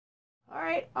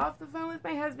right, off the phone with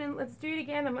my husband. Let's do it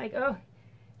again. I'm like, oh,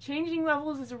 changing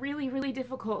levels is really, really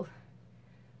difficult.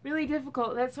 Really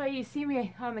difficult. That's why you see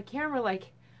me on the camera,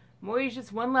 like, I'm always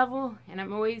just one level, and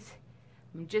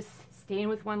I'm just staying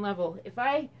with one level. If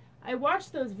I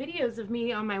watch those videos of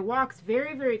me on my walks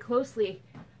very, very closely.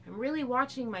 I'm really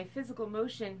watching my physical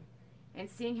motion and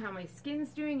seeing how my skin's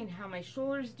doing and how my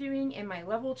shoulder's doing and my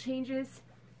level changes.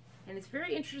 And it's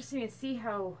very interesting to see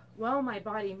how well my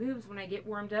body moves when I get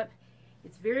warmed up.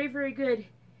 It's very, very good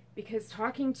because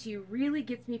talking to you really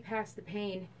gets me past the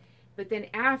pain. But then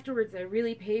afterwards, I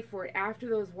really pay for it. After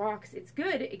those walks, it's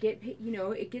good. It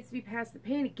gets me past the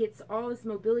pain. It gets all this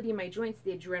mobility in my joints.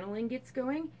 The adrenaline gets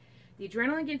going. The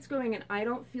adrenaline gets going, and I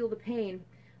don't feel the pain.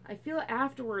 I feel it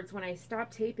afterwards when I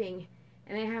stop taping,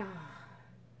 and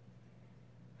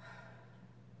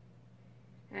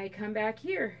I come back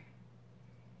here,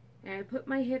 and I put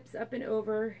my hips up and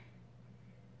over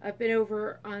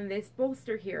on this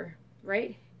bolster here,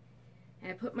 right?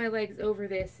 And I put my legs over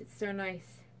this. It's so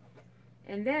nice.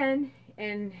 And then,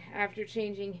 after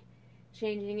changing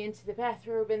into the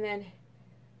bathrobe, and then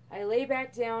I lay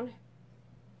back down,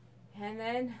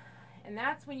 and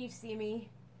that's when you see me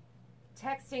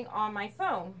texting on my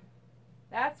phone.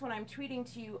 That's when I'm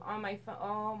tweeting to you on my phone.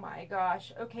 Oh my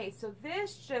gosh. Okay, so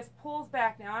this just pulls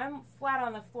back. Now I'm flat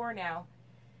on the floor now.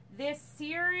 This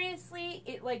seriously,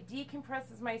 it like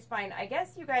decompresses my spine. I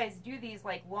guess you guys do these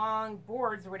like long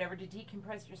boards or whatever to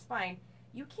decompress your spine.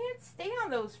 You can't stay on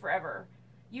those forever.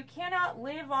 You cannot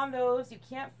live on those. You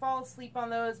can't fall asleep on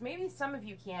those. Maybe some of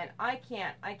you can. I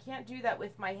can't. I can't do that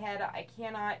with my head. I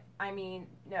cannot. I mean,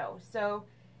 no. So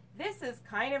this is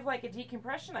kind of like a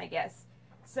decompression, I guess.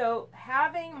 So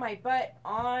having my butt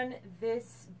on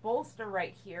this bolster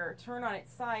right here, turn on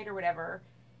its side or whatever,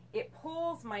 it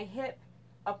pulls my hip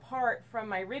apart from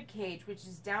my rib cage, which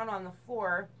is down on the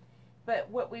floor. But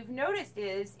what we've noticed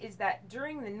is that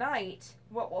during the night,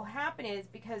 what will happen is,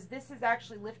 because this is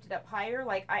actually lifted up higher,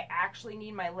 like I actually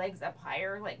need my legs up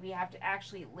higher, like we have to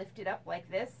actually lift it up like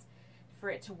this for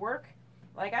it to work.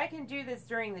 Like I can do this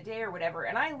during the day or whatever,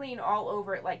 and I lean all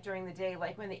over it like during the day,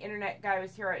 like when the internet guy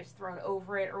was here, I was thrown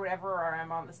over it or whatever, or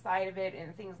I'm on the side of it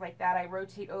and things like that, I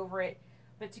rotate over it.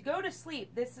 But to go to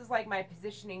sleep, this is like my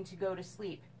positioning to go to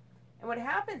sleep. And what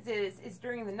happens is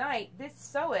during the night, this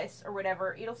psoas or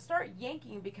whatever, it'll start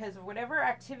yanking because of whatever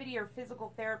activity or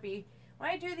physical therapy. When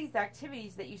I do these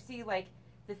activities that you see, like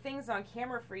the things on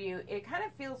camera for you, it kind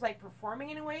of feels like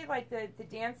performing in a way, like the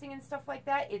dancing and stuff like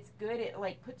that. It's good. It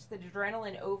like puts the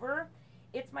adrenaline over.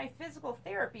 It's my physical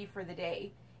therapy for the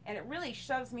day, and it really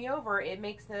shoves me over. It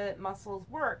makes the muscles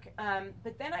work.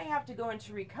 But then I have to go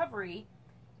into recovery,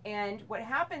 and what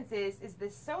happens is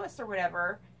this psoas or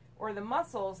whatever, or the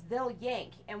muscles, they'll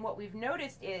yank. And what we've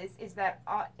noticed is that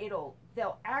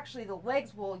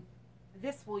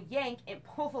this will yank and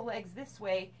pull the legs this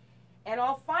way, and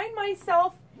I'll find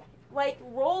myself like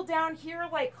roll down here,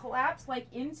 like collapse like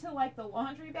into like the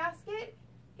laundry basket.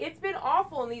 It's been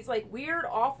awful in these like weird,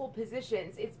 awful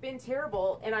positions. It's been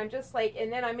terrible, and I'm just like,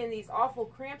 and then I'm in these awful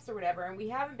cramps or whatever, and we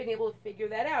haven't been able to figure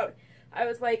that out. I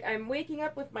was like, I'm waking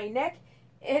up with my neck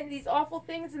and these awful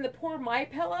things in the poor My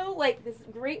Pillow, like this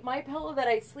great My Pillow that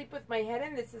I sleep with my head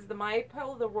in. This is the My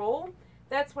Pillow, the roll.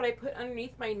 That's what I put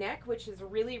underneath my neck, which is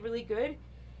really, really good.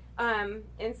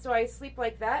 And so I sleep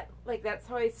like that, like that's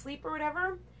how I sleep or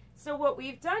whatever. So what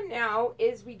we've done now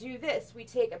is we do this. We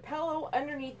take a pillow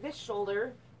underneath this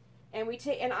shoulder, and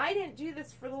and I didn't do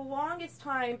this for the longest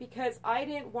time because I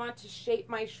didn't want to shape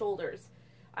my shoulders.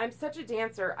 I'm such a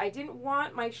dancer. I didn't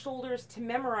want my shoulders to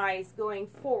memorize going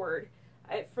forward.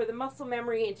 For the muscle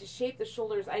memory and to shape the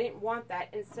shoulders, I didn't want that.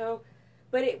 And so,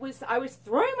 but I was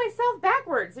throwing myself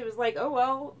backwards. It was like, oh,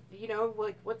 well, you know,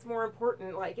 like what's more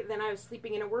important? Like, and then I was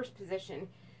sleeping in a worse position.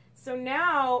 So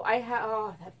now I have,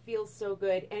 oh, that feels so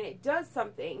good. And it does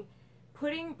something.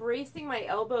 Bracing my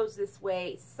elbows this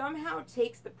way somehow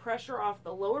takes the pressure off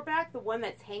the lower back, the one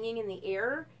that's hanging in the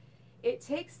air. It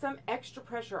takes some extra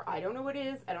pressure. I don't know what it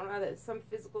is. I don't know that some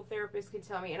physical therapist can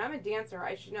tell me. And I'm a dancer.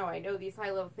 I should know. I know these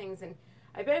high level things, and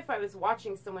I bet if I was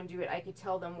watching someone do it, I could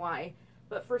tell them why.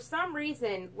 But for some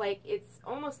reason, like, it's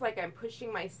almost like I'm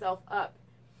pushing myself up,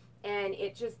 and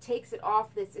it just takes it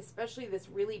off this, especially this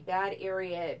really bad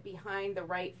area behind the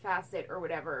right facet or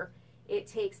whatever. It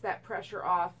takes that pressure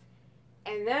off.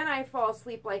 And then I fall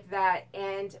asleep like that,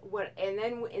 and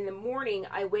then in the morning,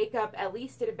 I wake up at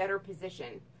least at a better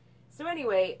position. So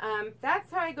anyway,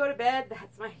 that's how I go to bed.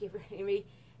 That's my favorite.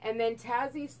 And then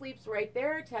Tazzy sleeps right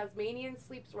there. Tasmanian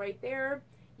sleeps right there.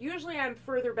 Usually I'm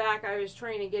further back. I was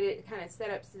trying to get it kind of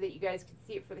set up so that you guys could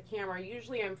see it for the camera.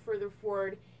 Usually I'm further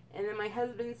forward. And then my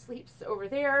husband sleeps over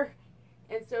there.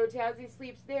 And so Tazzy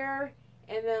sleeps there.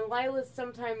 And then Lila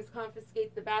sometimes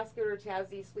confiscates the basket, or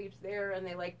Tazzy sleeps there, and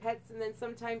they like pets. And then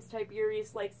sometimes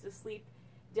Tiberius likes to sleep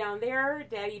down there.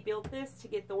 Daddy built this to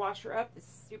get the washer up, this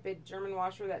stupid German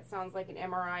washer that sounds like an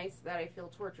MRI, so that I feel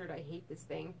tortured. I hate this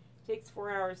thing. It takes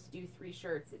 4 hours to do 3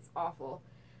 shirts. It's awful.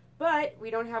 But we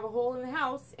don't have a hole in the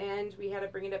house, and we had to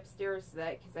bring it upstairs so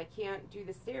that, because I can't do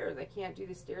the stairs. I can't do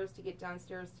the stairs to get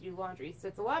downstairs to do laundry. So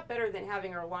it's a lot better than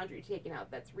having our laundry taken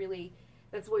out. That's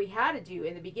what we had to do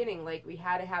in the beginning. Like, we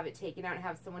had to have it taken out and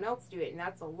have someone else do it. And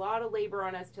that's a lot of labor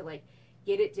on us to, like,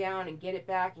 get it down and get it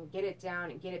back and get it down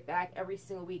and get it back every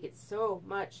single week. It's so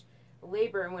much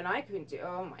labor. And when I couldn't do,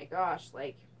 oh my gosh,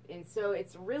 like, and so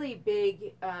it's a really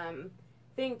big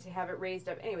thing to have it raised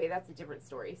up. Anyway, that's a different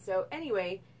story. So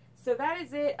anyway, so that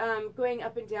is it. Going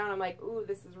up and down, I'm like, ooh,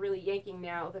 this is really yanking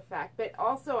now, the fact. But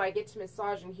also I get to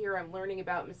massage in here. I'm learning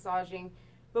about massaging.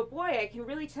 But boy, I can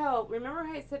really tell. Remember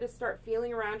how I said to start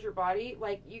feeling around your body?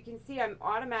 Like, you can see I'm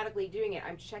automatically doing it.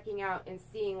 I'm checking out and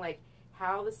seeing, like,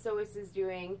 how the psoas is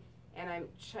doing. And I'm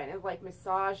trying to, like,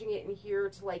 massaging it in here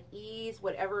to, like, ease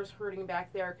whatever's hurting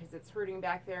back there, because it's hurting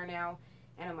back there now.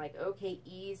 And I'm like, okay,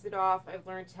 ease it off. I've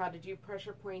learned how to do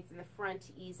pressure points in the front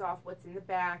to ease off what's in the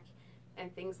back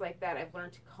and things like that. I've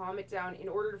learned to calm it down in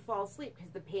order to fall asleep,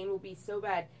 because the pain will be so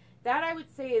bad. That, I would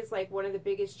say, is like one of the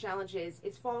biggest challenges,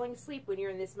 is falling asleep when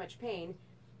you're in this much pain.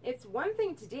 It's one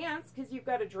thing to dance because you've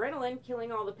got adrenaline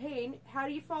killing all the pain. How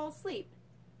do you fall asleep?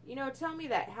 You know, tell me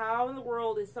that. How in the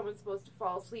world is someone supposed to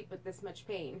fall asleep with this much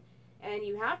pain? And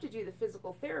you have to do the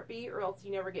physical therapy or else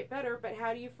you never get better, but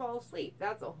how do you fall asleep?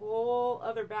 That's a whole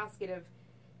other basket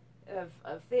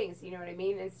of things, you know what I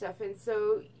mean, and stuff. And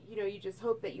so, you know, you just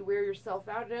hope that you wear yourself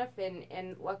out enough,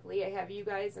 and luckily I have you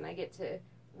guys and I get to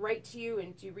write to you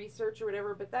and do research or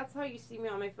whatever. But that's how you see me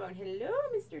on my phone. Hello,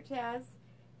 Mr. Taz.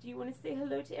 Do you want to say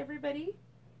hello to everybody?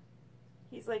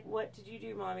 He's like, what did you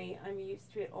do, Mommy? I'm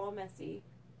used to it all messy.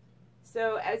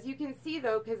 So as you can see,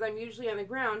 though, because I'm usually on the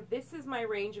ground, this is my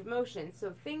range of motion.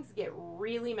 So things get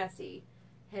really messy.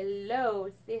 Hello.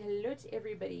 Say hello to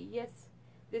everybody. Yes.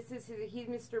 This is he's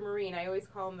Mr. Marine. I always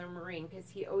call him the Marine because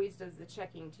he always does the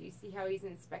checking. Do you see how he's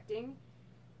inspecting?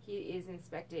 He is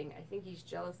inspecting. I think he's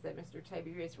jealous that Mr.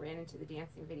 Tiberius ran into the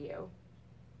dancing video.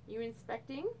 You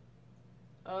inspecting?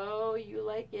 Oh, you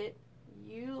like it.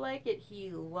 You like it. He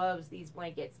loves these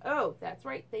blankets. Oh, that's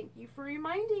right. Thank you for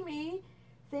reminding me.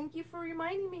 Thank you for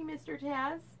reminding me, Mr.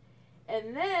 Taz.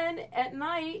 And then at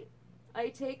night, I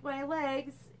take my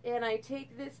legs and I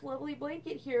take this lovely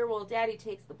blanket here. Well, Daddy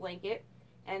takes the blanket.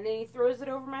 And then he throws it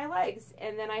over my legs,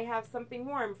 and then I have something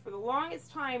warm. For the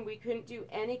longest time, we couldn't do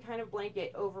any kind of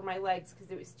blanket over my legs because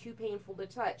it was too painful to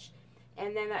touch.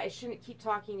 And then I shouldn't keep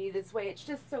talking to you this way. It's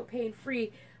just so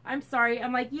pain-free. I'm sorry.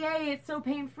 I'm like, yay, it's so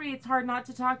pain-free. It's hard not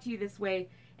to talk to you this way.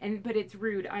 But it's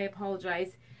rude. I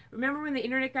apologize. Remember when the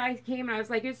internet guy came and I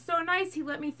was like, it's so nice he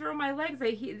let me throw my legs.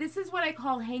 This is what I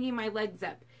call hanging my legs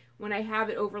up when I have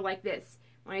it over like this.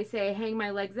 When I say I hang my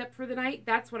legs up for the night,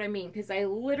 that's what I mean. Because I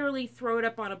literally throw it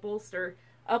up on a bolster,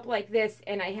 up like this,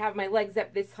 and I have my legs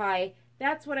up this high.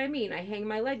 That's what I mean. I hang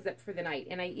my legs up for the night.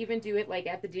 And I even do it like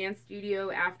at the dance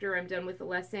studio after I'm done with the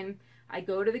lesson. I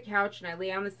go to the couch and I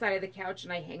lay on the side of the couch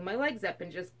and I hang my legs up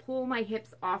and just pull my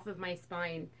hips off of my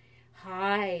spine.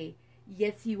 Hi.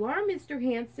 Yes, you are, Mr.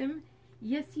 Handsome.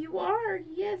 Yes, you are.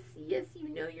 Yes, yes, you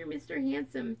know you're Mr.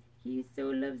 Handsome. He so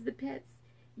loves the pets.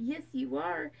 Yes, you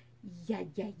are. Yeah,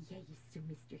 yeah, yeah, you're so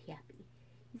Mr. Happy.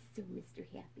 He's so Mr.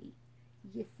 Happy.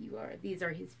 Yes, you are. These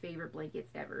are his favorite blankets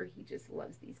ever. He just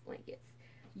loves these blankets.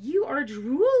 You are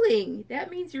drooling. That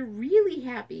means you're really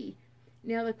happy.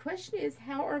 Now, the question is,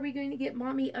 how are we going to get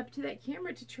Mommy up to that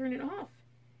camera to turn it off?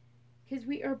 Because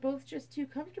we are both just too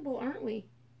comfortable, aren't we?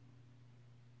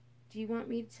 Do you want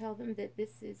me to tell them that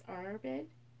this is our bed?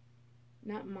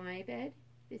 Not my bed.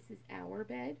 This is our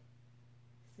bed.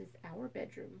 This is our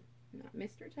bedroom. Not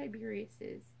Mr.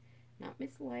 Tiberius's, not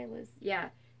Miss Lila's. Yeah,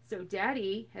 so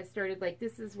Daddy has started, like,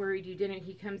 this is where we do dinner.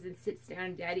 He comes and sits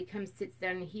down. Daddy comes, sits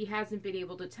down, and he hasn't been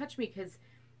able to touch me because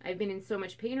I've been in so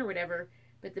much pain or whatever.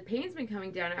 But the pain's been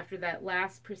coming down after that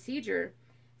last procedure.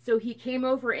 So he came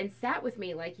over and sat with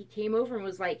me. Like, he came over and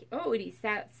was like, oh, and he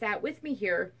sat with me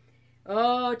here.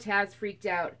 Oh, Taz freaked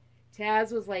out.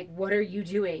 Taz was like, what are you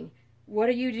doing? What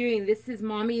are you doing? This is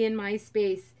Mommy in my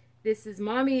space. This is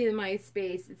Mommy in my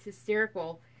space. It's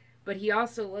hysterical. But he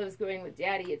also loves going with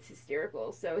Daddy. It's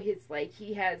hysterical. So it's like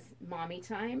he has Mommy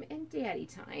time and Daddy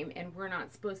time. And we're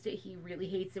not supposed to. He really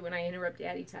hates it when I interrupt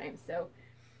Daddy time. So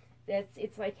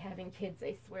it's like having kids,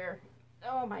 I swear.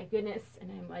 Oh my goodness.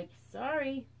 And I'm like,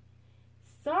 sorry.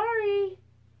 Sorry.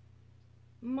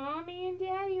 Mommy and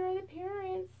Daddy are the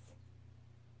parents.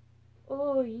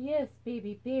 Oh, yes,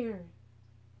 baby bear.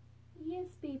 Yes,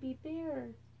 baby bear.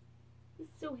 He's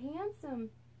so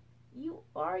handsome. You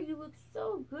are. You look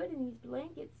so good in these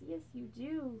blankets. Yes, you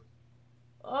do.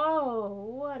 Oh,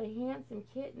 what a handsome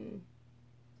kitten.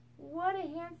 What a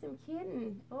handsome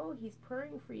kitten. Oh, he's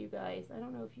purring for you guys. I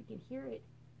don't know if you can hear it.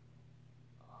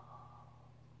 Oh.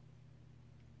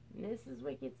 This is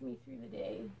what gets me through the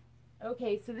day.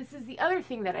 Okay, so this is the other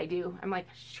thing that I do. I'm like,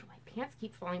 my pants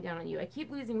keep falling down on you. I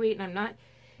keep losing weight and I'm not,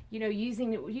 you know,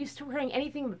 used to wearing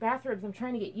anything but bathrobes. I'm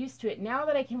trying to get used to it. Now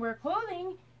that I can wear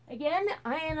clothing, again,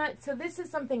 I am not, so this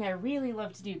is something I really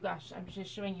love to do. Gosh, I'm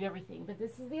just showing you everything, but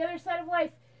this is the other side of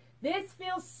life. This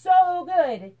feels so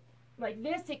good. Like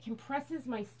this, it compresses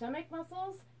my stomach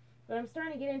muscles, but I'm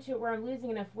starting to get into it where I'm losing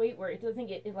enough weight where it doesn't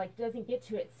get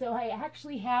to it. So I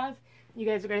actually have, you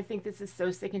guys are going to think this is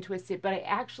so sick and twisted, but I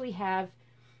actually have,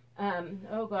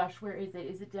 oh gosh, where is it?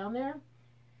 Is it down there?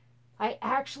 I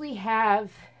actually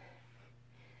have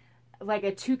like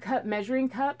a 2-cup measuring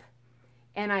cup,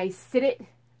 and I sit it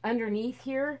underneath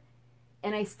here,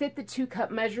 and I sit the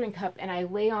 2-cup measuring cup and I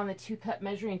lay on the 2-cup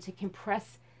measuring to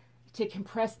compress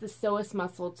the psoas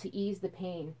muscle to ease the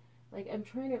pain. Like I'm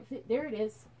trying to fit, there it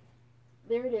is.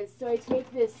 There it is. So I take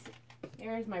this,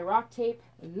 there's my rock tape,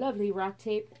 lovely rock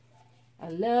tape. I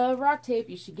love rock tape.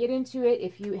 You should get into it.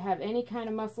 If you have any kind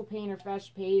of muscle pain or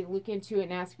fascia pain, look into it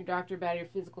and ask your doctor about it, your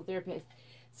physical therapist.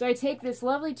 So I take this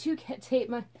lovely 2-cup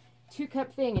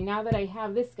thing, and now that I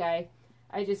have this guy,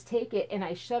 I just take it and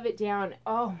I shove it down.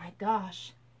 Oh my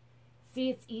gosh. See,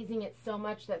 it's easing it so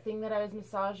much. That thing that I was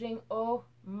massaging, oh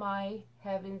my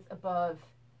heavens above.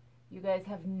 You guys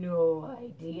have no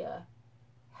idea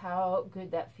how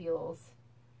good that feels.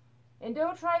 And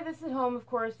don't try this at home, of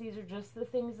course. These are just the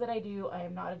things that I do. I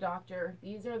am not a doctor.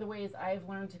 These are the ways I've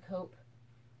learned to cope.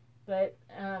 But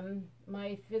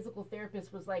my physical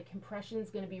therapist was like, compression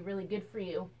is going to be really good for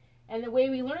you. And the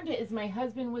way we learned it is my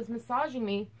husband was massaging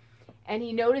me, and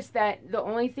he noticed that the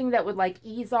only thing that would like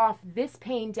ease off this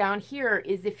pain down here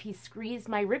is if he squeezed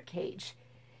my rib cage.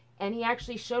 And he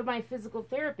actually showed my physical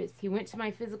therapist. He went to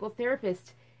my physical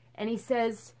therapist and he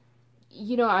says,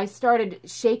 you know, I started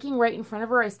shaking right in front of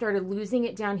her. I started losing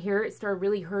it down here. It started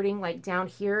really hurting like down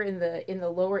here in the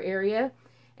lower area.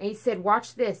 And he said,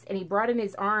 watch this. And he brought in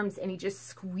his arms and he just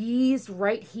squeezed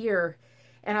right here.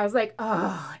 And I was like,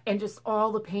 oh, and just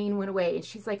all the pain went away. And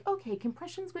she's like, okay,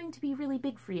 compression's going to be really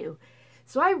big for you.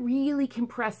 So I really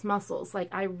compress muscles. Like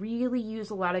I really use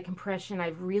a lot of compression.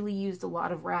 I've really used a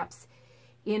lot of wraps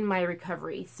in my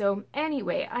recovery. So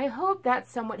anyway, I hope that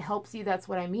somewhat helps you. That's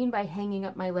what I mean by hanging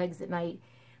up my legs at night.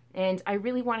 And I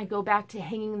really want to go back to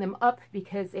hanging them up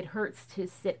because it hurts to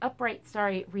sit upright.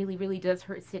 Sorry, it really, really does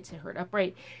hurt to hurt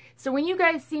upright. So when you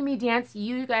guys see me dance,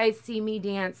 you guys see me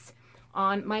dance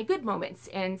on my good moments.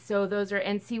 And so those are,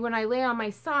 and see, when I lay on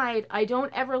my side, I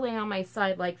don't ever lay on my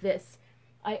side like this.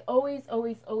 I always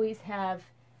have,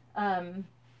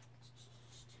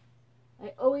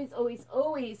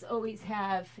 always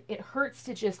have, it hurts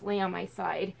to just lay on my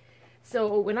side.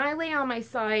 So when I lay on my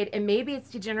side, and maybe it's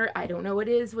degenerate, I don't know what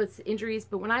it is with injuries,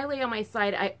 but when I lay on my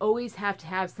side, I always have to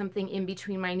have something in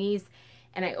between my knees,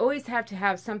 and I always have to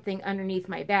have something underneath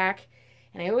my back,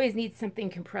 and I always need something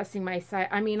compressing my side.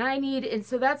 I mean, and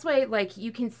so that's why, like,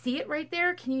 you can see it right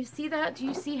there. Can you see that? Do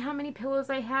you see how many pillows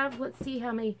I have? Let's see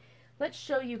how many, let's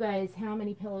show you guys how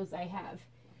many pillows I have.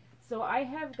 So I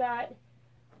have got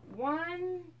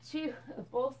 1, 2, a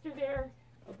bolster there,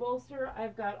 a bolster.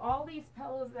 I've got all these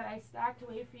pillows that I stacked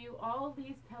away for you, all of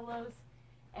these pillows.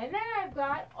 And then I've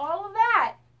got all of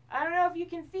that. I don't know if you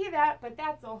can see that, but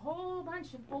that's a whole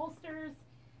bunch of bolsters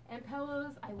and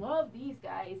pillows. I love these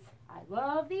guys. I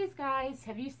love these guys.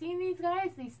 Have you seen these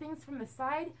guys? These things from the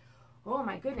side? Oh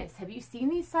my goodness. Have you seen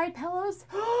these side pillows?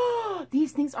 Oh,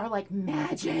 these things are like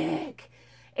magic.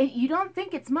 You don't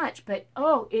think it's much, but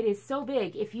oh, it is so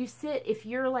big. If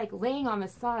you're like laying on the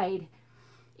side,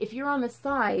 if you're on the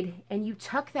side and you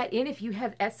tuck that in, if you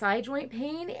have SI joint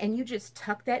pain and you just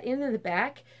tuck that into the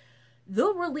back,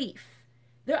 the relief.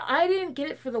 I didn't get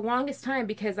it for the longest time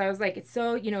because I was like, it's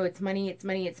so, you know, it's money and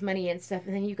stuff.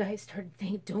 And then you guys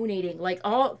started donating, like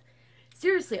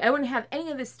seriously, I wouldn't have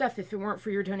any of this stuff if it weren't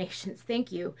for your donations.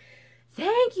 Thank you.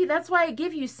 Thank you. That's why I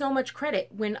give you so much credit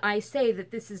when I say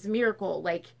that this is a miracle.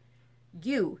 Like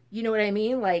you know what I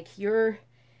mean? Like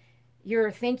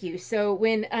thank you. So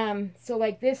when, so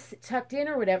like this tucked in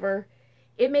or whatever,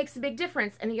 it makes a big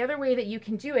difference. And the other way that you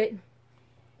can do it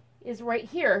is right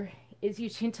here, is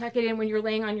you can tuck it in when you're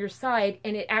laying on your side,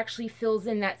 and it actually fills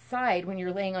in that side when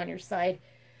you're laying on your side.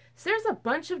 So there's a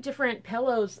bunch of different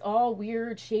pillows, all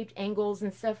weird shaped angles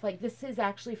and stuff. Like this is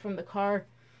actually from the car,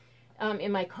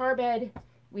 in my car bed.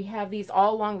 we have these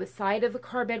all along the side of the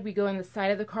car bed. We go on the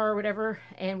side of the car or whatever,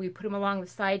 and we put them along the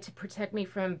side to protect me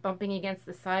from bumping against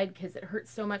the side, because it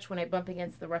hurts so much when I bump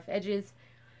against the rough edges.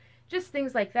 Just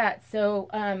things like that.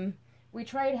 So we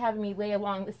tried having me lay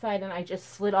along the side, and I just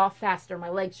slid off faster. My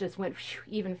legs just went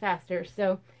even faster.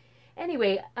 So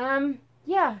anyway,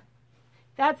 yeah,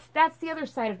 that's the other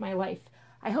side of my life.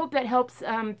 I hope that helps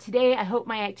today. I hope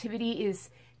my activity is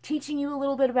teaching you a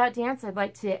little bit about dance. I'd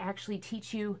like to actually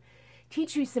teach you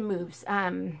some moves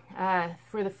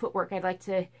for the footwork. I'd like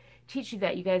to teach you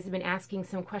that. You guys have been asking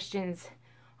some questions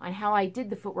on how I did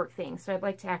the footwork thing, so I'd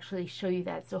like to actually show you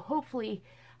that. So hopefully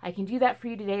I can do that for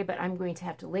you today, but I'm going to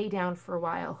have to lay down for a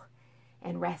while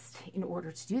and rest in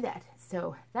order to do that.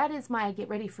 So that is my get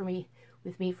ready for me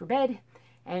with me for bed.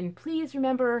 And please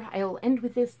remember, I'll end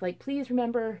with this, like, please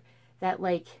remember that,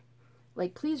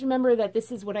 please remember that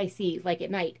this is what I see, like, at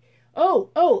night.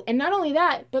 Oh, and not only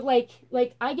that, but like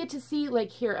I get to see, like,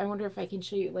 here, I wonder if I can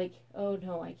show you, like, oh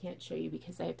no, I can't show you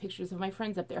because I have pictures of my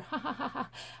friends up there. Ha ha ha ha.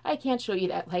 I can't show you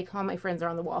that, like, all my friends are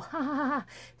on the wall. Ha ha ha ha.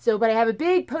 So, but I have a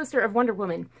big poster of Wonder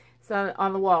Woman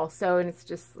on the wall. So, and it's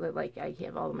just like, I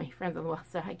have all of my friends on the wall,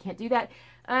 so I can't do that.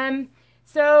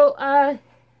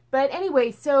 But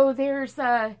anyway, so there's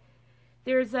a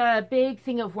big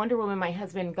thing of Wonder Woman my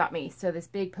husband got me. So this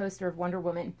big poster of Wonder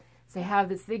Woman. So I have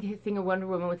this big thing of Wonder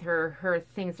Woman with her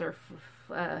things are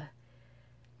the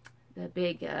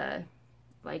big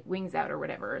like wings out or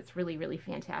whatever. It's really, really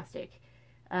fantastic.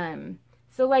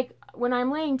 So like when I'm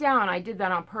laying down, I did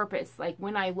that on purpose. Like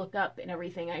when I look up and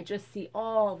everything, I just see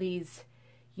all these,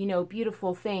 you know,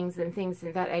 beautiful things and things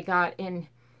that I got, and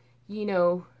you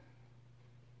know,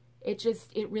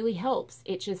 it really helps.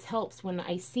 It just helps when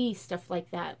I see stuff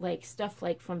like that, like stuff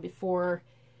like from before,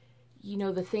 you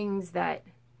know, the things that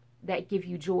give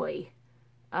you joy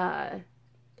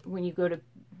when you go to,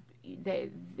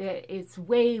 it's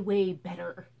way, way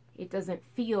better. It doesn't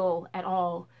feel at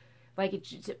all like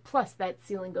it, plus that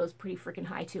ceiling goes pretty freaking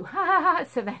high too.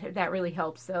 So that really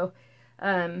helps. So,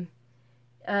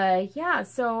 yeah,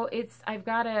 so I've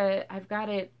got it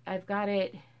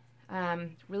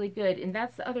really good. And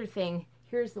that's the other thing.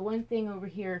 Here's the one thing over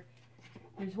here.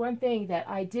 There's one thing that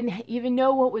I didn't even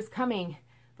know what was coming.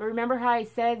 But remember how I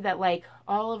said that, like,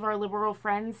 all of our liberal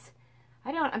friends,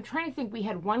 I'm trying to think, we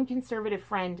had one conservative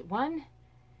friend.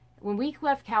 When we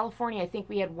left California, I think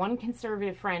we had one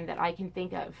conservative friend that I can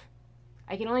think of.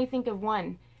 I can only think of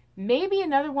one. Maybe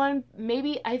another one,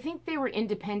 maybe, I think they were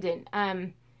independent.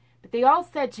 But they all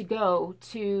said to go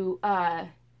to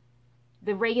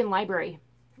the Reagan Library,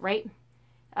 right?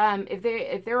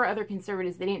 If there were other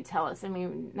conservatives, they didn't tell us. I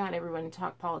mean, not everyone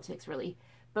talked politics, really.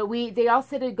 But they all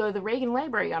said to go to the Reagan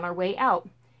Library on our way out.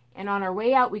 And on our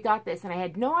way out, we got this. And I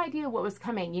had no idea what was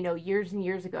coming, you know, years and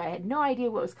years ago. I had no idea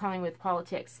what was coming with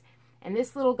politics. And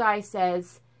this little guy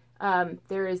says,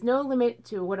 there is no limit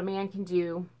to what a man can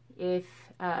do if,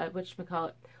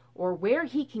 whatchamacallit, or where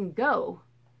he can go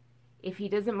if he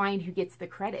doesn't mind who gets the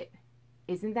credit.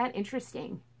 Isn't that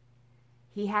interesting?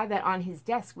 He had that on his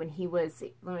desk when he was,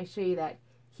 let me show you that.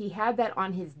 He had that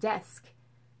on his desk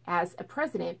as a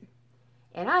president.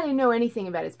 And I didn't know anything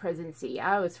about his presidency.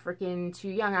 I was freaking too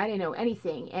young. I didn't know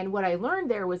anything. And what I learned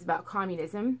there was about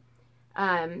communism.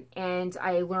 And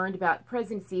I learned about the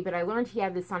presidency, but I learned he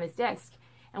had this on his desk.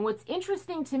 And what's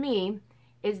interesting to me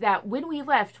is that when we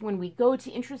left, when we go to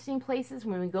interesting places,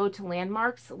 when we go to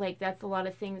landmarks, like that's a lot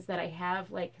of things that I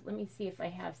have. Like, let me see if I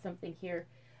have something here.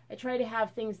 I try to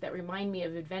have things that remind me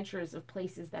of adventures of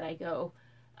places that I go.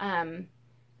 I'm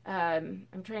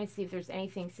trying to see if there's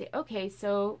anything. Okay,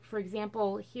 so for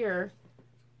example, here,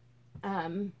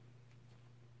 all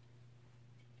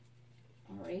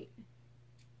right,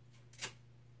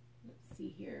 let's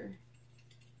see here.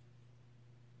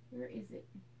 Where is it?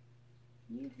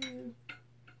 Yoo-hoo.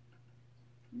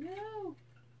 No,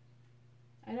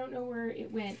 I don't know where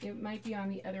it went. It might be on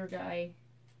the other guy.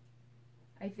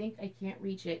 I think I can't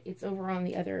reach it. It's over on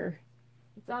the other.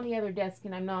 It's on the other desk,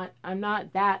 and I'm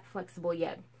not that flexible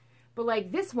yet. But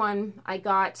like this one, I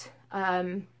got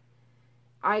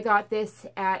this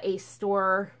at a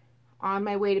store on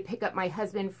my way to pick up my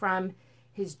husband from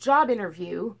his job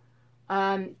interview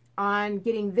on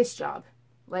getting this job.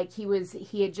 Like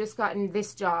he had just gotten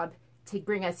this job to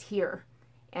bring us here.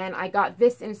 And I got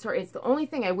this in store. It's the only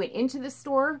thing. I went into the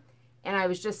store and I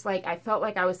was just like, I felt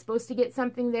like I was supposed to get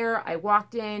something there. I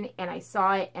walked in and I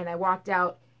saw it and I walked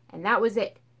out, and that was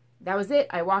it. That was it.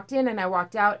 I walked in and I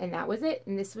walked out, and that was it.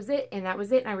 And this was it. And that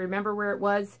was it. And I remember where it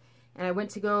was. And I went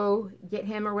to go get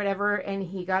him or whatever, and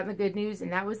he got the good news,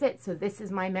 and that was it. So this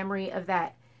is my memory of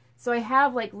that. So I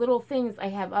have like little things. I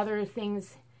have other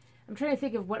things. I'm trying to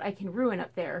think of what I can ruin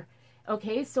up there.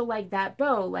 Okay, so like that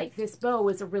bow, like this bow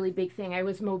was a really big thing. I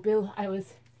was mobile.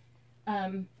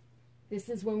 This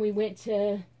is when we went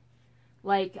to,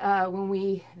 like, when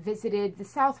we visited the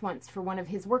South once for one of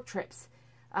his work trips.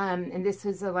 And this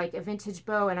was like a vintage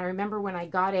bow. And I remember when I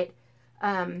got it,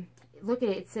 look at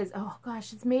it, it says, oh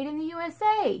gosh, it's made in the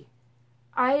USA.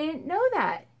 I didn't know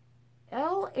that.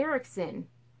 L. Erickson.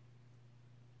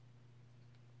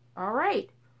 All right.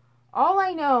 All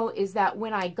I know is that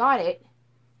when I got it,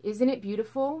 isn't it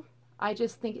beautiful? I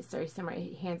just think it's, sorry,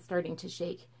 my hand's starting to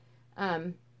shake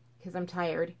because I'm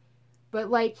tired. But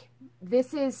like,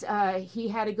 this is, he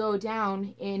had to go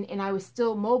down and I was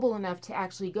still mobile enough to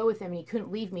actually go with him, and he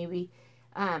couldn't leave me.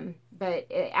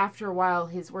 But after a while,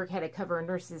 his work had to cover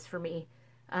nurses for me,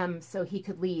 so he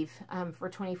could leave for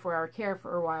 24-hour care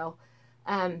for a while.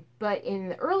 But in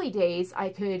the early days, I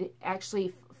could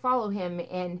actually follow him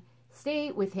and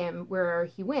stay with him where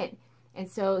he went. And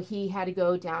so he had to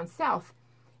go down south.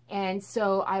 And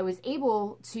so I was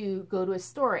able to go to a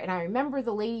store. And I remember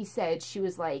the lady said, she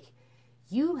was like,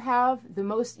 you have the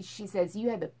most, she says, you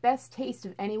have the best taste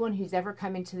of anyone who's ever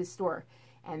come into the store.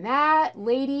 And that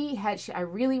lady had, I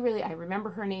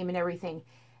remember her name and everything.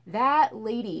 That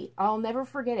lady, I'll never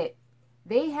forget it.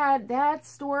 That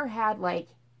store had like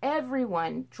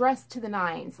everyone dressed to the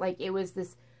nines. Like it was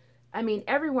this, I mean,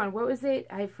 everyone, what was it?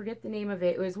 I forget the name of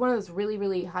it. It was one of those really,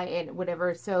 really high-end,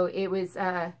 whatever. So it was,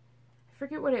 I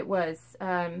forget what it was.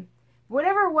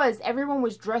 Whatever it was, everyone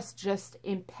was dressed just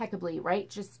impeccably, right?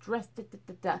 Just dressed,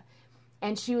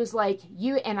 And she was like,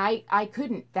 you, and I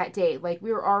couldn't that day. Like,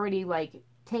 we were already, like,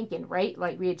 tanking, right?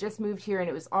 Like, we had just moved here, and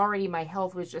it was already, my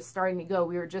health was just starting to go.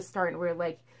 We were,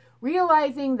 like,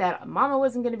 realizing that Mama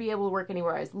wasn't going to be able to work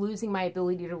anywhere. I was losing my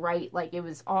ability to write. Like, it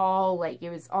was all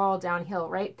downhill,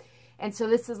 right? And so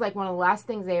this is, like, one of the last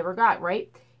things I ever got, right?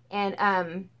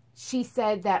 And she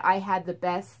said that I had the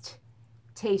best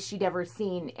taste she'd ever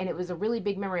seen, and it was a really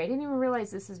big memory. I didn't even realize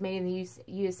this was made in the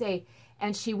USA,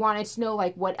 and she wanted to know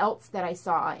like what else that I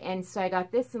saw. And so I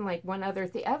got this and like one other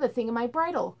thing in my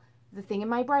bridal, the thing in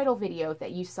my bridal video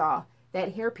that you saw,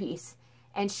 that hairpiece.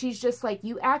 And she's just like,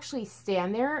 you actually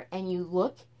stand there and you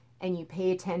look and you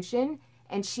pay attention.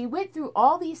 And she went through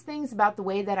all these things about the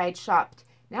way that I'd shopped.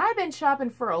 Now, I've been shopping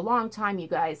for a long time, you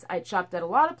guys. I'd shopped at a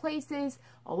lot of places,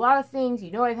 a lot of things.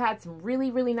 You know, I've had some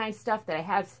really, really nice stuff that I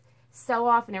have sell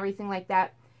off and everything like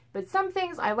that. But some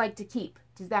things I like to keep.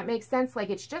 Does that make sense? Like,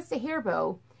 it's just a hair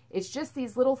bow. It's just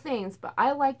these little things, but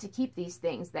I like to keep these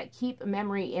things that keep a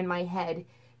memory in my head,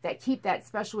 that keep that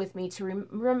special with me, to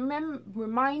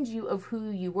remind you of who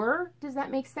you were. Does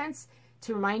that make sense?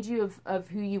 To remind you of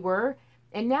who you were.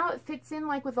 And now it fits in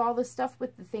like with all the stuff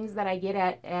with the things that I get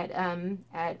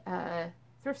at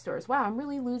thrift stores. Wow, I'm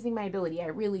really losing my ability. I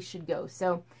really should go.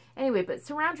 So anyway, but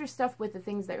surround your stuff with the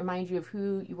things that remind you of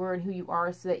who you were and who you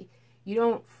are, so that you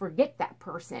don't forget that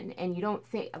person, and you don't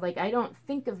think, like, I don't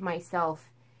think of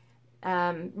myself.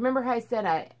 Remember how I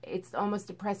said it's almost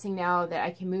depressing now that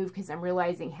I can move because I'm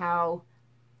realizing how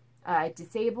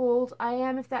disabled I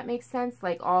am, if that makes sense,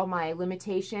 like all my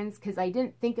limitations, because I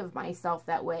didn't think of myself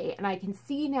that way. And I can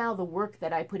see now the work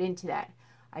that I put into that.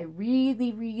 I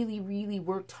really, really, really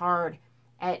worked hard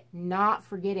at not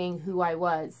forgetting who I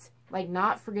was, like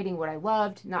not forgetting what I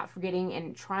loved, not forgetting,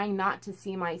 and trying not to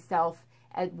see myself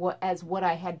as what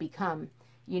I had become,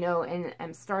 you know. And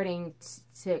I'm starting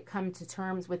to come to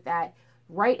terms with that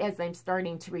right as I'm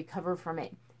starting to recover from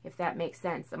it, if that makes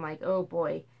sense. I'm like, oh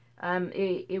boy,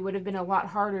 it would have been a lot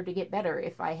harder to get better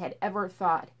if I had ever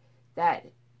thought that,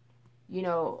 you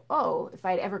know, oh, if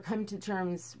I'd ever come to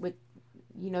terms with,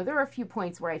 you know, there were a few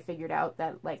points where I figured out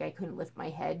that, like, I couldn't lift my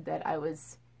head, that I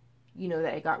was, you know,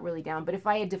 that I got really down. But if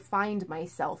I had defined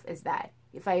myself as that,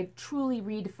 if I had truly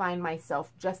redefined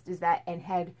myself just as that, and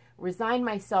had resigned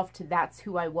myself to that's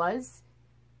who I was,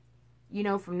 you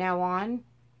know, from now on.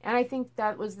 And I think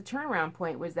that was the turnaround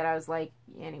point, was that I was like,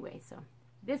 anyway, so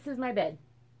this is my bed.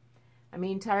 I'm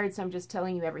being tired, so I'm just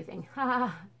telling you everything.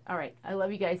 Ha! All right, I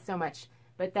love you guys so much.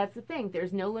 But that's the thing.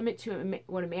 There's no limit to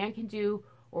what a man can do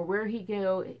or where he can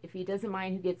go if he doesn't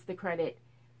mind who gets the credit.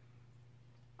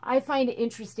 I find it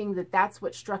interesting that that's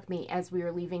what struck me as we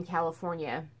were leaving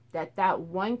California. That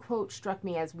one quote struck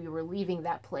me as we were leaving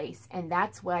that place, and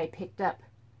that's what I picked up.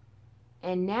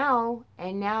 And now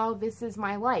this is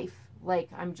my life. Like,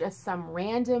 I'm just some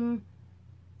random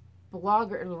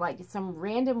blogger, like some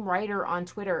random writer on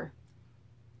Twitter,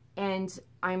 and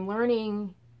I'm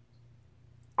learning,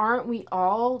 aren't we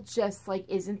all just like,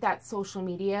 isn't that social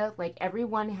media? Like,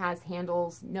 everyone has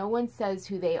handles, no one says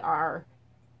who they are,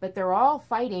 but they're all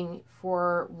fighting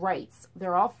for rights.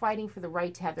 They're all fighting for the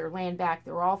right to have their land back.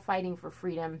 They're all fighting for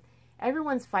freedom.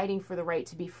 everyone's fighting for the right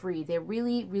to be free. They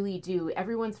really, really do.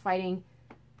 Everyone's fighting.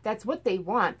 That's what they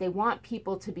want. They want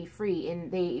people to be free,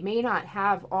 and they may not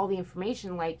have all the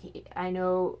information. Like, I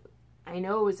know it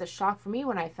was a shock for me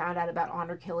when I found out about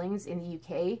honor killings in the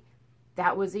UK.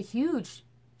 That was a huge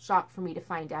shock for me to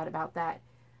find out about that.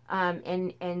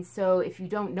 And so if you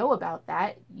don't know about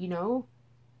that, you know,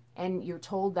 and you're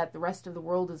told that the rest of the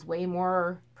world is way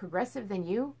more progressive than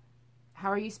you, how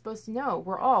are you supposed to know?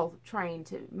 We're all trying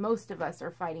to, most of us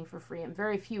are fighting for freedom.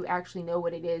 Very few actually know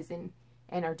what it is and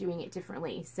are doing it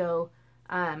differently. So,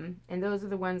 and those are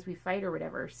the ones we fight or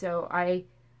whatever. So I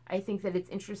think that it's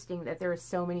interesting that there are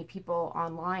so many people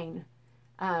online,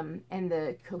 and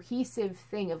the cohesive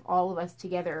thing of all of us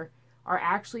together are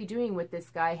actually doing what this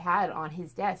guy had on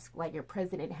his desk, like your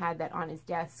president had that on his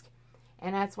desk.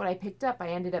 And that's what I picked up. I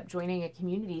ended up joining a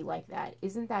community like that.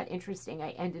 Isn't that interesting? I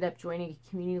ended up joining a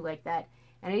community like that.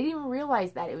 And I didn't even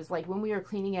realize that. It was like when we were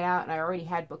cleaning it out and I already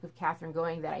had Book of Katherine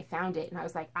going that I found it. And I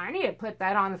was like, I need to put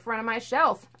that on the front of my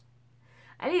shelf.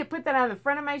 I need to put that on the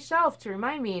front of my shelf to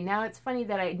remind me. And now it's funny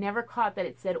that I never caught that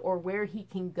it said, or where he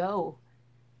can go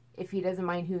if he doesn't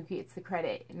mind who gets the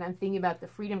credit. And I'm thinking about the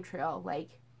Freedom Trail,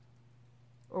 like,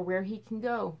 or where he can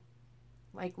go.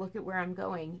 Like, look at where I'm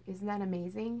going. Isn't that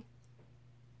amazing?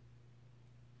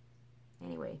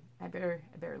 Anyway, I better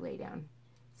lay down.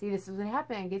 See, this is what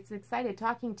happens. I get so excited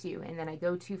talking to you, and then I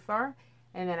go too far,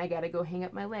 and then I got to go hang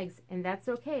up my legs. And that's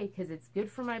okay, because it's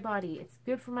good for my body. It's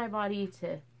good for my body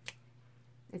to,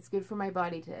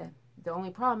 the only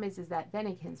problem is that then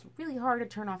it's really hard to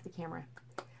turn off the camera.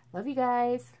 Love you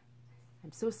guys.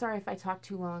 I'm so sorry if I talk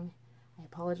too long. I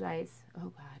apologize. Oh,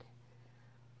 God.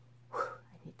 Whew,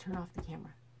 I need to turn off the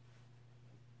camera.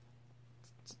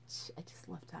 I just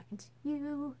love talking to you.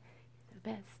 You're the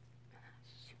best.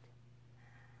 Shoot.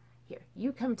 Here,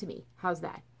 you come to me. How's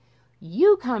that?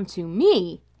 You come to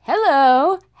me.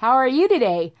 Hello. How are you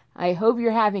today? I hope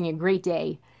you're having a great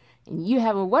day. And you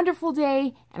have a wonderful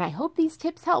day. And I hope these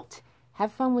tips helped.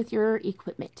 Have fun with your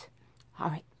equipment. All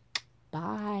right.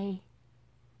 Bye.